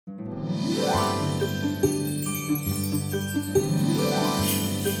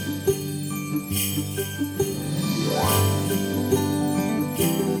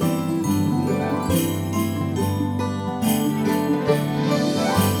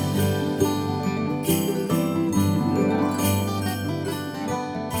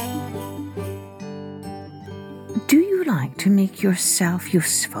to make yourself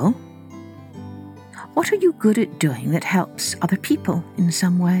useful? What are you good at doing that helps other people in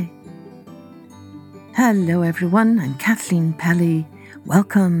some way? Hello everyone, I'm Kathleen Pelly.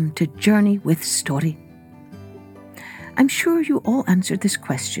 Welcome to Journey with Story. I'm sure you all answered this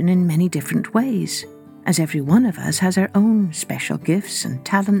question in many different ways, as every one of us has our own special gifts and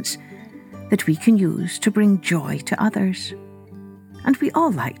talents that we can use to bring joy to others. And we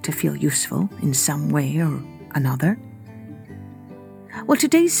all like to feel useful in some way or another. Well,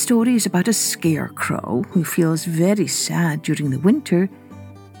 today's story is about a scarecrow who feels very sad during the winter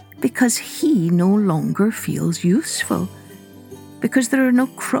because he no longer feels useful, because there are no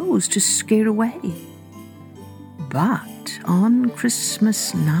crows to scare away. But on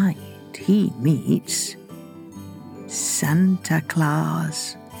Christmas night, he meets Santa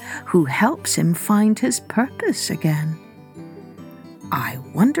Claus, who helps him find his purpose again. I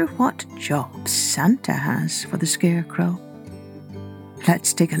wonder what job Santa has for the Scarecrow.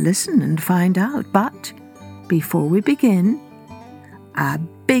 Let's take a listen and find out. But before we begin, a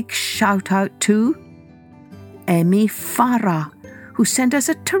big shout out to Emmy Farah, who sent us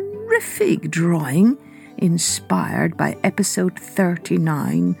a terrific drawing inspired by episode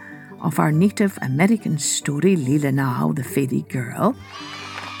 39 of our Native American story, Leela Now, the Fairy Girl.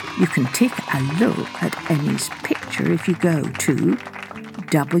 You can take a look at Emmy's picture if you go to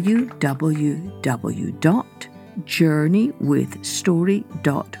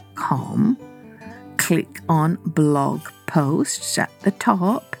www.journeywithstory.com. Click on blog posts at the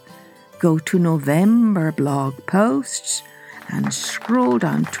top, go to November blog posts and scroll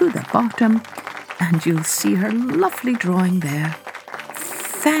down to the bottom and you'll see her lovely drawing there.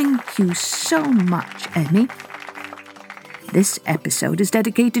 Thank you so much, Emmy. This episode is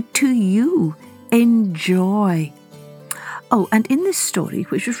dedicated to you. Enjoy. Oh, and in this story,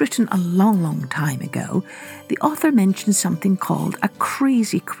 which was written a long, long time ago, the author mentioned something called a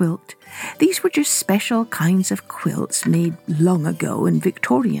crazy quilt. These were just special kinds of quilts made long ago in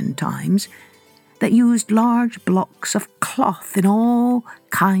Victorian times that used large blocks of cloth in all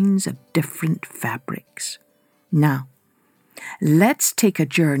kinds of different fabrics. Now, let's take a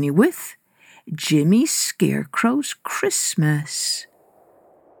journey with Jimmy Scarecrow's Christmas.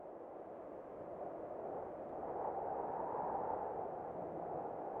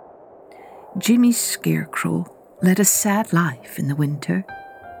 Jimmy Scarecrow led a sad life in the winter.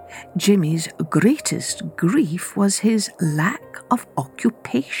 Jimmy's greatest grief was his lack of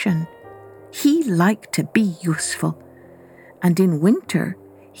occupation. He liked to be useful, and in winter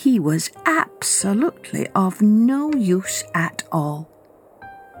he was absolutely of no use at all.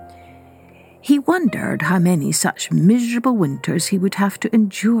 He wondered how many such miserable winters he would have to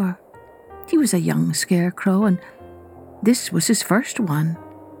endure. He was a young scarecrow, and this was his first one.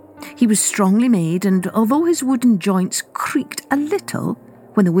 He was strongly made, and although his wooden joints creaked a little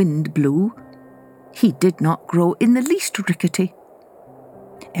when the wind blew, he did not grow in the least rickety.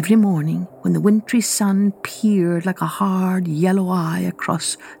 Every morning, when the wintry sun peered like a hard yellow eye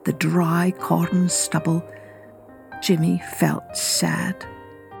across the dry corn stubble, Jimmy felt sad.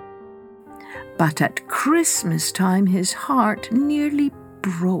 But at Christmas time, his heart nearly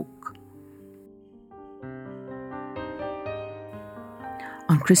broke.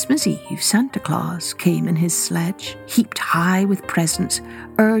 On Christmas Eve, Santa Claus came in his sledge, heaped high with presents,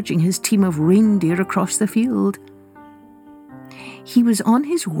 urging his team of reindeer across the field. He was on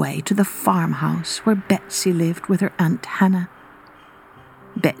his way to the farmhouse where Betsy lived with her Aunt Hannah.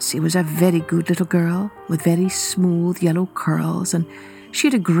 Betsy was a very good little girl with very smooth yellow curls, and she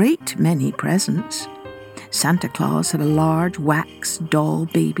had a great many presents. Santa Claus had a large wax doll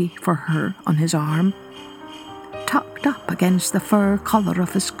baby for her on his arm, tucked up against the fur collar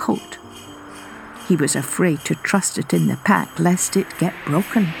of his coat. He was afraid to trust it in the pack lest it get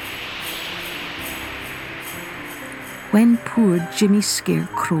broken. When poor Jimmy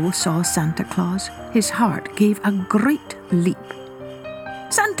Scarecrow saw Santa Claus, his heart gave a great leap.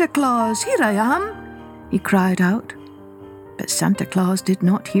 "Santa Claus, here I am!" he cried out. But Santa Claus did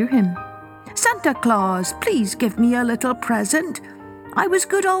not hear him. "Santa Claus, please give me a little present. I was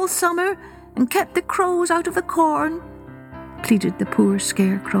good all summer and kept the crows out of the corn," pleaded the poor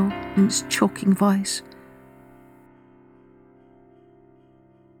Scarecrow in his choking voice.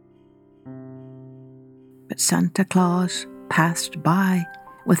 But Santa Claus passed by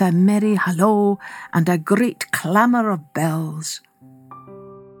with a merry hallo and a great clamour of bells.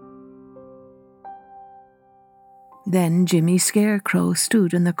 Then Jimmy Scarecrow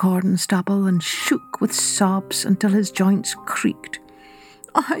stood in the corn stubble and shook with sobs until his joints creaked.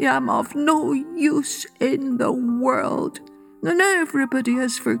 "I am of no use in the world, and everybody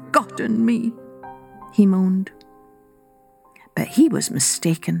has forgotten me," he moaned. But he was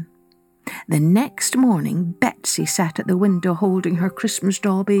mistaken. The next morning, Betsy sat at the window holding her Christmas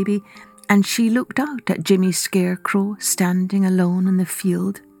doll baby, and she looked out at Jimmy Scarecrow standing alone in the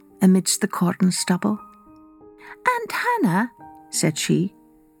field amidst the corn stubble. "Aunt Hannah," said she.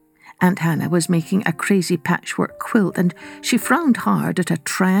 Aunt Hannah was making a crazy patchwork quilt, and she frowned hard at a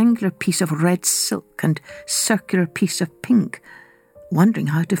triangular piece of red silk and circular piece of pink, wondering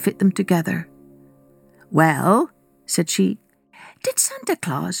how to fit them together. "Well," said she, "did Santa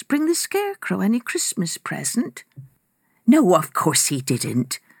Claus bring the Scarecrow any Christmas present?" "No, of course he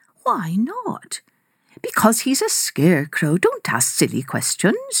didn't." "Why not?" "Because he's a scarecrow. Don't ask silly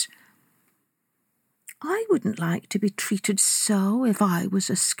questions." "I wouldn't like to be treated so if I was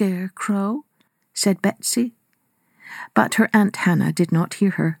a scarecrow," said Betsy. But her Aunt Hannah did not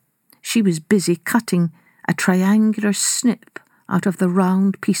hear her. She was busy cutting a triangular snip out of the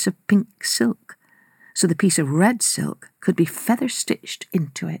round piece of pink silk, so the piece of red silk could be feather-stitched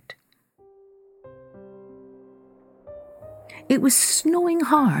into it. It was snowing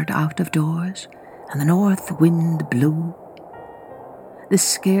hard out of doors, and the north wind blew. The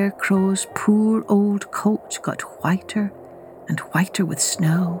Scarecrow's poor old coat got whiter and whiter with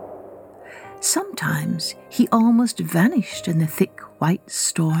snow. Sometimes he almost vanished in the thick white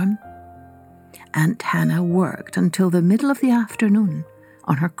storm. Aunt Hannah worked until the middle of the afternoon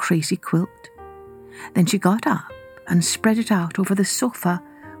on her crazy quilt. Then she got up and spread it out over the sofa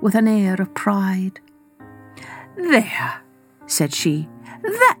with an air of pride. "There," said she,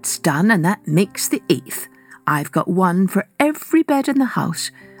 "that's done, and that makes the 8th. I've got one for every bed in the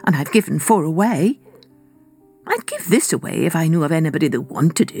house, and I've given 4 away. I'd give this away if I knew of anybody that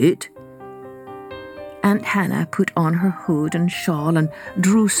wanted it." Aunt Hannah put on her hood and shawl and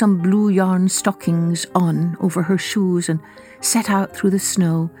drew some blue yarn stockings on over her shoes and set out through the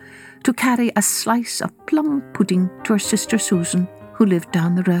snow to carry a slice of plum pudding to her sister Susan, who lived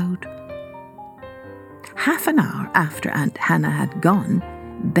down the road. Half an hour after Aunt Hannah had gone,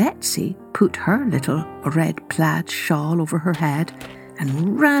 Betsy put her little red plaid shawl over her head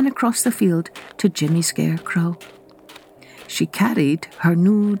and ran across the field to Jimmy Scarecrow. She carried her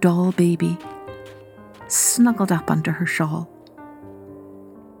new doll baby, snuggled up under her shawl.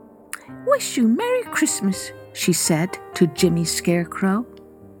 "Wish you Merry Christmas," she said to Jimmy Scarecrow.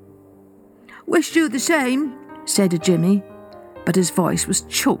 "Wish you the same," said Jimmy, but his voice was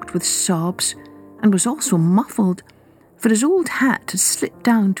choked with sobs and was also muffled, for his old hat had slipped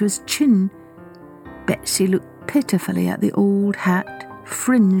down to his chin. Betsy looked pitifully at the old hat,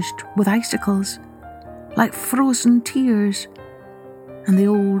 fringed with icicles, like frozen tears, and the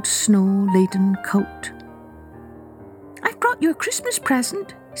old snow-laden coat. "I've brought you a Christmas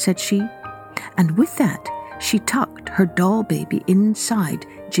present," said she, and with that she tucked her doll baby inside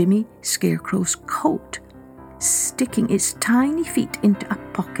Jimmy Scarecrow's coat, sticking its tiny feet into a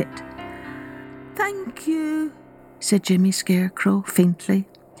pocket. "Thank you," said Jimmy Scarecrow faintly.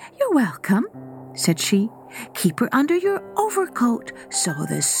 "You're welcome," said she. "Keep her under your overcoat so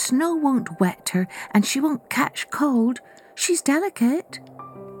the snow won't wet her and she won't catch cold. She's delicate."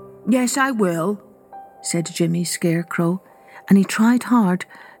 "Yes, I will," said Jimmy Scarecrow, and he tried hard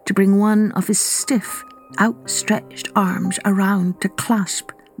to bring one of his stiff, outstretched arms around to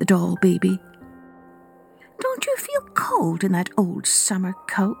clasp the doll baby. "Don't you feel cold in that old summer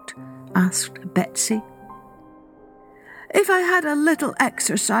coat?" asked Betsy. "If I had a little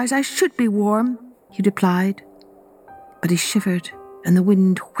exercise, I should be warm," he replied. But he shivered, and the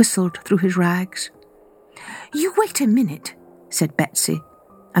wind whistled through his rags. "You wait a minute," said Betsy,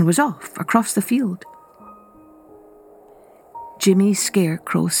 and was off across the field. Jimmy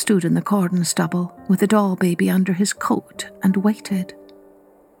Scarecrow stood in the corn stubble with the doll baby under his coat and waited.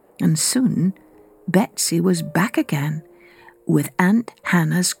 And soon Betsy was back again, with Aunt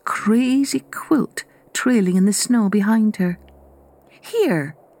Hannah's crazy quilt trailing in the snow behind her.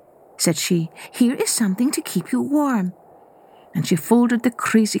 "Here," said she, "here is something to keep you warm." And she folded the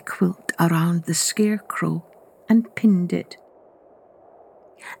crazy quilt around the Scarecrow and pinned it.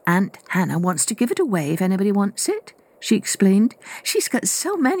 "Aunt Hannah wants to give it away if anybody wants it," she explained. "She's got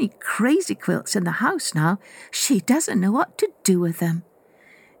so many crazy quilts in the house now, she doesn't know what to do with them.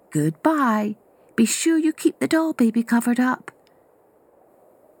 Goodbye. Be sure you keep the doll baby covered up."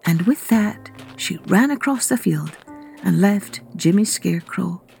 And with that, she ran across the field and left Jimmy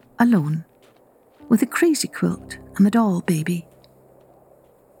Scarecrow alone with the crazy quilt and the doll baby.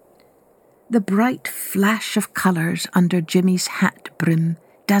 The bright flash of colours under Jimmy's hat brim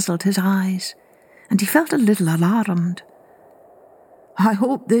dazzled his eyes, and he felt a little alarmed. "I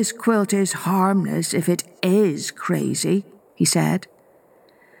hope this quilt is harmless if it is crazy," he said.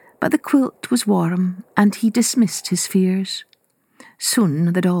 But the quilt was warm, and he dismissed his fears.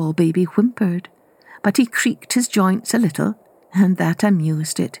 Soon the doll baby whimpered, but he creaked his joints a little, and that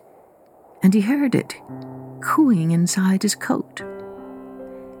amused it, and he heard it cooing inside his coat.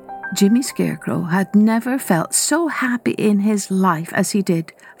 Jimmy Scarecrow had never felt so happy in his life as he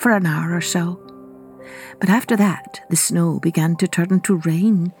did for an hour or so. But after that, the snow began to turn to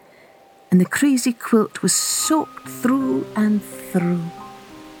rain, and the crazy quilt was soaked through and through.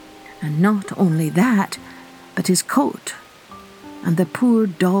 And not only that, but his coat and the poor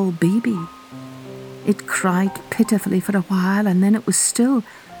doll baby. It cried pitifully for a while, and then it was still,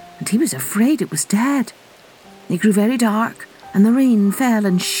 and he was afraid it was dead. It grew very dark, and the rain fell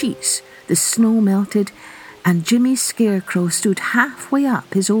in sheets, the snow melted, and Jimmy Scarecrow stood halfway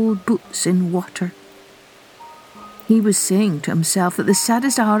up his old boots in water. He was saying to himself that the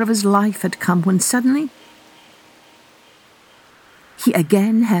saddest hour of his life had come when suddenly he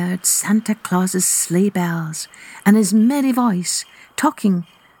again heard Santa Claus's sleigh bells and his merry voice talking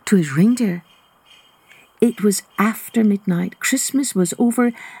to his reindeer. It was after midnight, Christmas was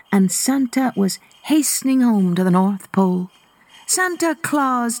over, and Santa was hastening home to the North Pole. "Santa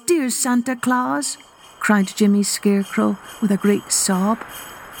Claus, dear Santa Claus," cried Jimmy Scarecrow with a great sob.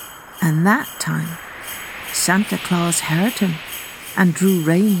 And that time, Santa Claus heard him and drew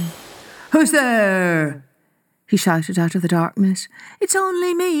rein. "Who's there?" he shouted out of the darkness. "It's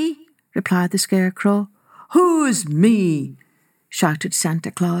only me," replied the Scarecrow. "Who's me?" shouted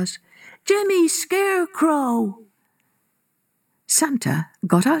Santa Claus. "Jimmy Scarecrow." Santa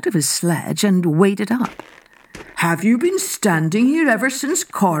got out of his sledge and waded up. "Have you been standing here ever since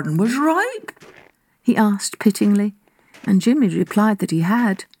corn was ripe?" he asked pityingly, and Jimmy replied that he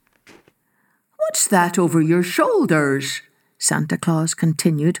had. "What's that over your shoulders?" Santa Claus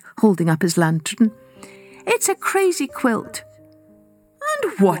continued, holding up his lantern. "It's a crazy quilt."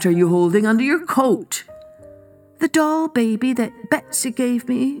 "And what are you holding under your coat?" "The doll baby that Betsy gave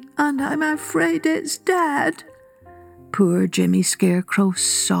me, and I'm afraid it's dead." Poor Jimmy Scarecrow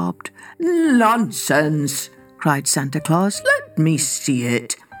sobbed. "Nonsense!" cried Santa Claus. "Let me see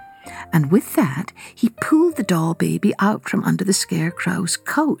it." And with that, he pulled the doll baby out from under the Scarecrow's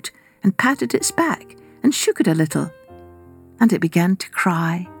coat and patted its back and shook it a little. And it began to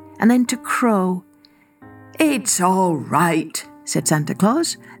cry and then to crow. "It's all right," said Santa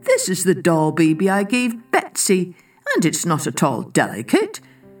Claus. "This is the doll baby I gave Betsy, and it's not at all delicate.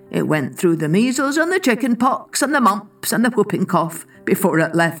 It went through the measles and the chicken pox and the mumps and the whooping cough before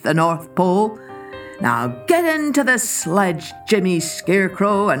it left the North Pole. Now get into the sledge, Jimmy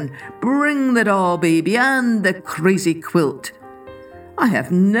Scarecrow, and bring the doll baby and the crazy quilt. I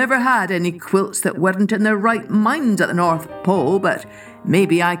have never had any quilts that weren't in their right minds at the North Pole, but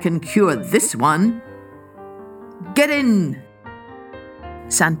maybe I can cure this one. Get in!"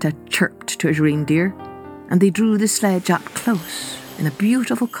 Santa chirped to his reindeer, and they drew the sledge up close in a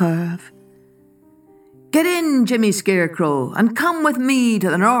beautiful curve. "Get in, Jimmy Scarecrow, and come with me to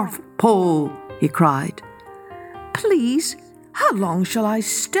the North Pole," he cried. "Please, how long shall I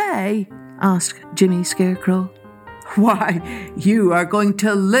stay?" asked Jimmy Scarecrow. "Why, you are going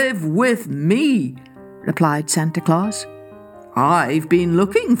to live with me," replied Santa Claus. "I've been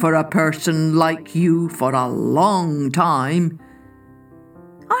looking for a person like you for a long time."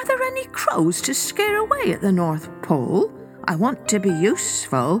 "Are there any crows to scare away at the North Pole? I want to be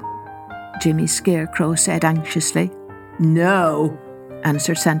useful," Jimmy Scarecrow said anxiously. "No,"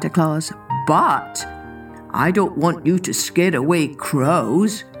 answered Santa Claus, "but I don't want you to scare away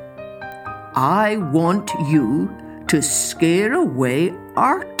crows. I want you to scare away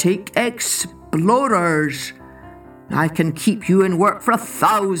Arctic explorers. I can keep you in work for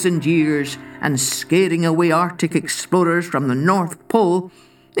 1,000 years, and scaring away Arctic explorers from the North Pole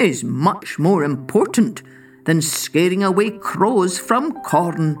is much more important than scaring away crows from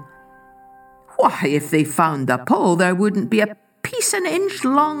corn. Why, if they found the pole, there wouldn't be a piece an inch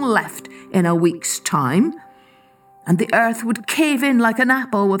long left in a week's time, and the earth would cave in like an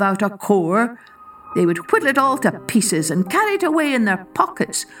apple without a core. They would whittle it all to pieces and carry it away in their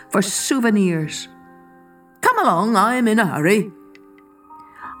pockets for souvenirs. Come along, I'm in a hurry."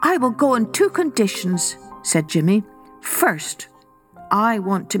 "I will go on 2 conditions," said Jimmy. "First, I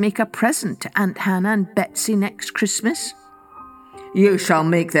want to make a present to Aunt Hannah and Betsy next Christmas." "You shall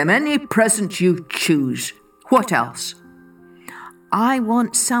make them any present you choose. What else?" "I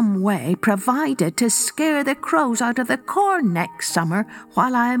want some way provided to scare the crows out of the corn next summer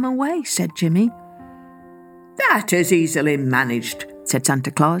while I am away," said Jimmy. "That is easily managed," said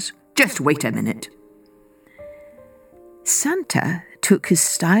Santa Claus. "Just wait a minute." Santa took his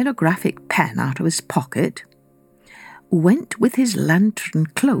stylographic pen out of his pocket, went with his lantern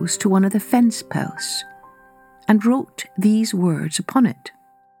close to one of the fence posts, and wrote these words upon it.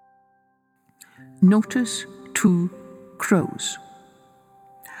 Notice to crows.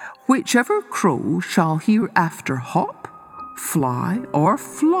 Whichever crow shall hereafter hop, fly, or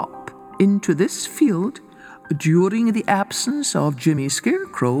flop into this field during the absence of Jimmy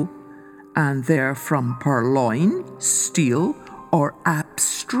Scarecrow, and therefrom purloin, steal, or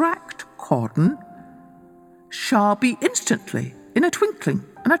abstract cotton, shall be instantly, in a twinkling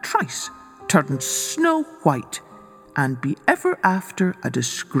and a trice, turned snow white, and be ever after a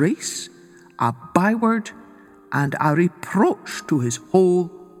disgrace, a byword, and a reproach to his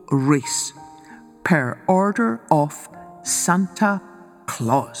whole race, per order of Santa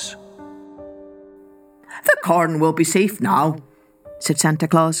Claus. The corn will be safe now, said Santa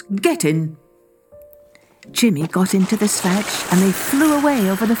Claus. Get in. Jimmy got into the sledge, and they flew away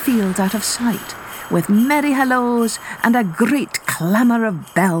over the fields out of sight, with merry halloos and a great clamour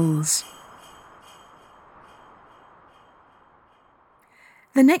of bells.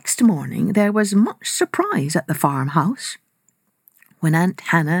 The next morning there was much surprise at the farmhouse when Aunt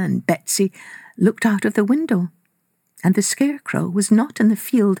Hannah and Betsy looked out of the window, and the Scarecrow was not in the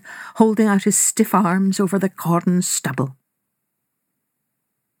field holding out his stiff arms over the corn stubble.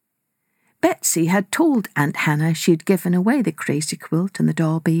 Betsy had told Aunt Hannah she had given away the crazy quilt and the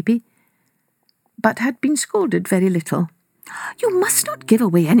doll baby, but had been scolded very little. "You must not give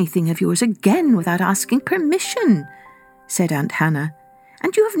away anything of yours again without asking permission," said Aunt Hannah,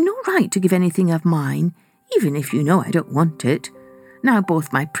 "and you have no right to give anything of mine, even if you know I don't want it. Now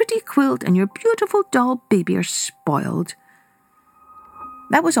both my pretty quilt and your beautiful doll baby are spoiled."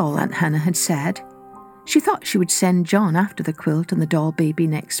 That was all Aunt Hannah had said. She thought she would send John after the quilt and the doll baby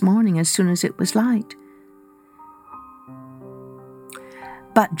next morning as soon as it was light.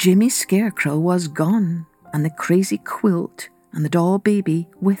 But Jimmy Scarecrow was gone, and the crazy quilt and the doll baby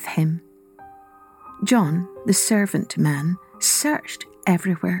with him. John, the servant man, searched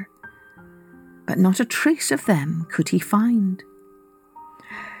everywhere, but not a trace of them could he find.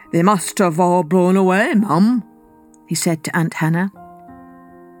 "They must have all blown away, Mum," he said to Aunt Hannah.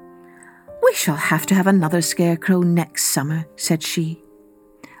 "We shall have to have another Scarecrow next summer," said she.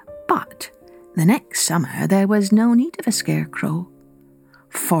 But the next summer there was no need of a Scarecrow,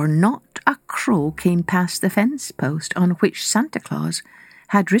 for not a crow came past the fence post on which Santa Claus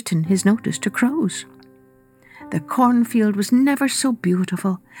had written his notice to crows. The cornfield was never so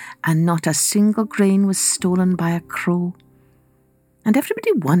beautiful, and not a single grain was stolen by a crow. And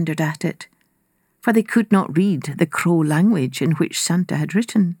everybody wondered at it, for they could not read the crow language in which Santa had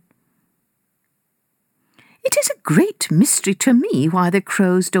written. "It is a great mystery to me why the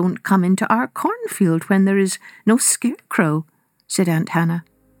crows don't come into our cornfield when there is no Scarecrow," said Aunt Hannah.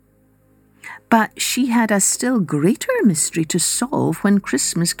 But she had a still greater mystery to solve when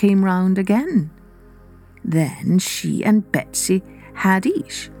Christmas came round again. Then she and Betsy had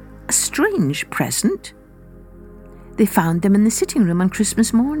each a strange present. They found them in the sitting room on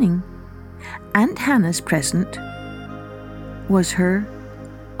Christmas morning. Aunt Hannah's present was her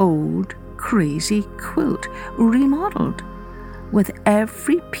old crazy quilt remodelled, with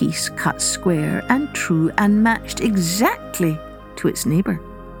every piece cut square and true and matched exactly to its neighbour.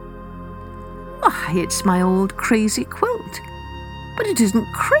 "Why, it's my old crazy quilt, but it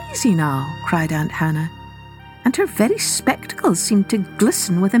isn't crazy now," cried Aunt Hannah, and her very spectacles seemed to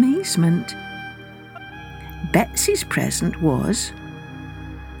glisten with amazement. Betsy's present was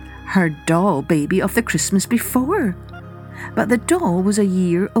her doll baby of the Christmas before, but the doll was a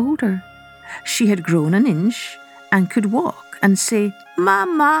year older. She had grown an inch and could walk and say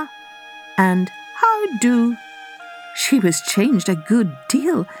 "Mama" and "How do." She was changed a good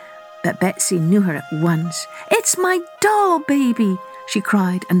deal, but Betsy knew her at once. "It's my doll baby," she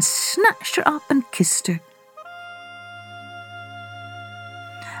cried, and snatched her up and kissed her.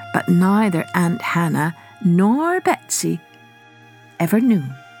 But neither Aunt Hannah nor Betsy ever knew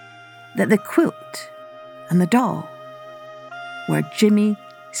that the quilt and the doll were Jimmy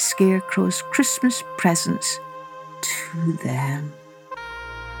Scarecrow's Christmas presents to them.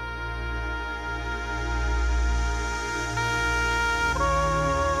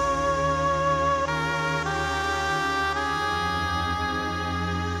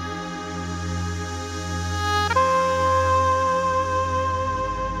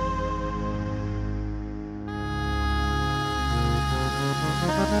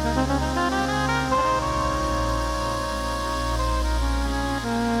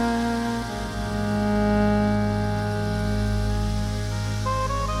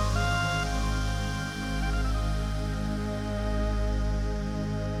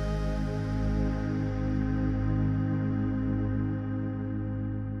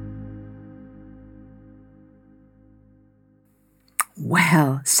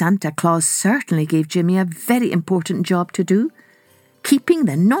 Well, Santa Claus certainly gave Jimmy a very important job to do, keeping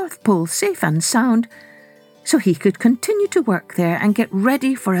the North Pole safe and sound so he could continue to work there and get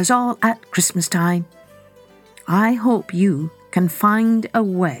ready for us all at Christmas time. I hope you can find a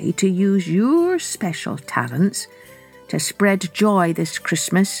way to use your special talents to spread joy this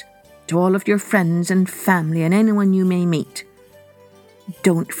Christmas to all of your friends and family and anyone you may meet.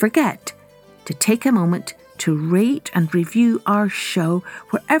 Don't forget to take a moment to rate and review our show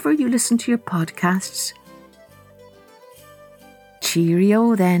wherever you listen to your podcasts.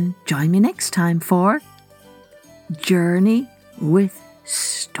 Cheerio then. Join me next time for Journey with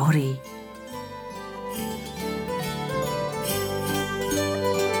Story.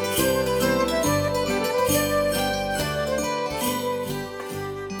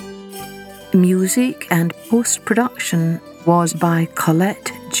 Music and post-production was by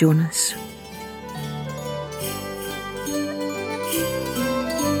Colette Jonas.